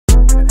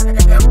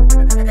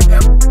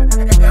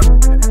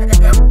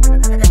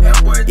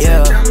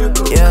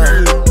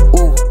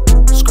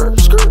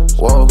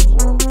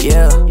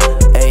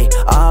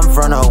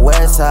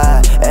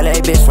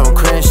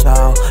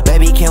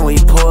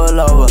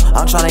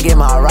tryna get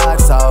my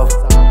rocks off.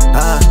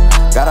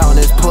 Got on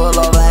this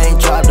pullover, ain't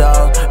dropped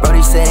off.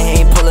 Brody said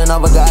he ain't pulling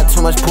over, got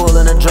too much pull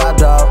in the drop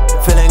dog.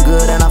 Feeling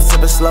good and I'm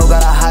sipping slow,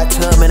 got a hot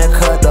tub in a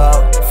cut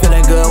dog.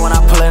 Feeling good when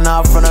I'm pulling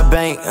off from the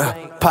bank,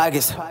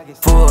 pockets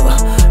full.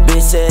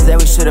 Bitch says that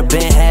we should've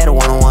been had a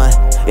one-on-one.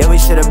 Yeah, we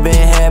should've been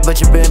had,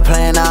 but you been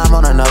playing, now I'm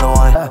on another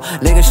one.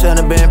 Nigga shouldn't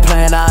have been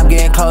playing, now I'm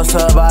getting close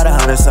to about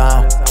 100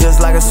 some.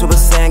 Just like a Super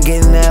Saiyan,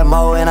 getting that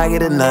mo and I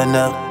get a nothing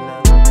up.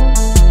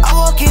 I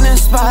walk in the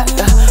spot,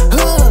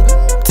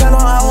 tell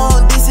them I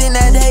want this and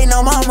that, they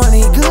know my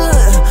money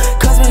good.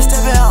 Cause been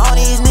stepping on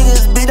these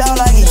niggas, beat out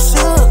like he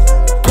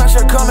should.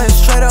 Pressure coming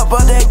straight up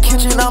on that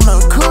kitchen, I'm the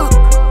cook.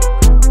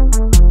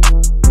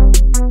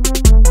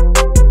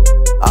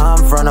 I'm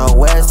from the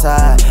west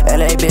side,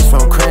 LA bitch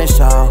from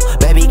Crenshaw.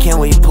 Baby, can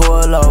we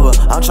pull over?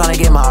 I'm tryna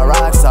get my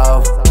rocks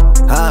off.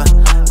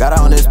 Got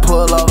on this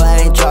pullover,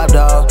 ain't dropped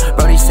off.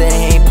 Brody said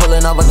he ain't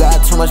pulling over, got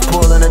too much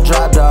pull in the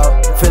drop dog.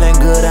 Feeling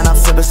good and I'm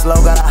sipping slow,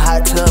 got a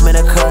hot tub in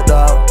a cut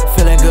dog.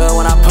 Feeling good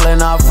when I'm pulling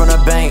off from the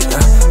bank,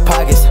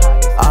 pockets.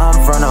 I'm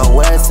from the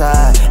west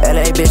side,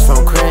 LA bitch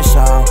from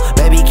Crenshaw.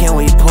 Baby, can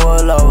we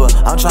pull over?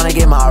 I'm tryna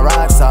get my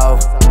rocks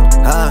off.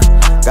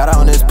 Got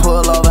on this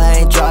pullover,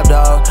 ain't dropped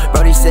off.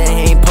 Brody said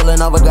he ain't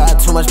pulling over,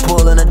 got too much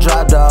pull in the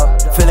drop dog.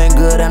 Feeling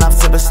good and I'm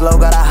sipping slow,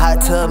 got a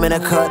hot tub in a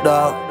cut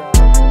dog.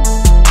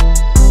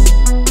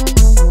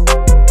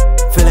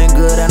 Feeling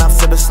good and I'm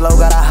sipping slow,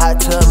 got a hot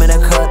tub in a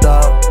cut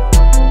dog.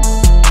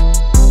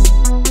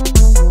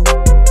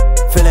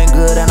 Feeling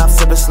good and I'm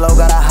sipping slow,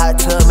 got a hot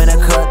tub in a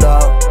cut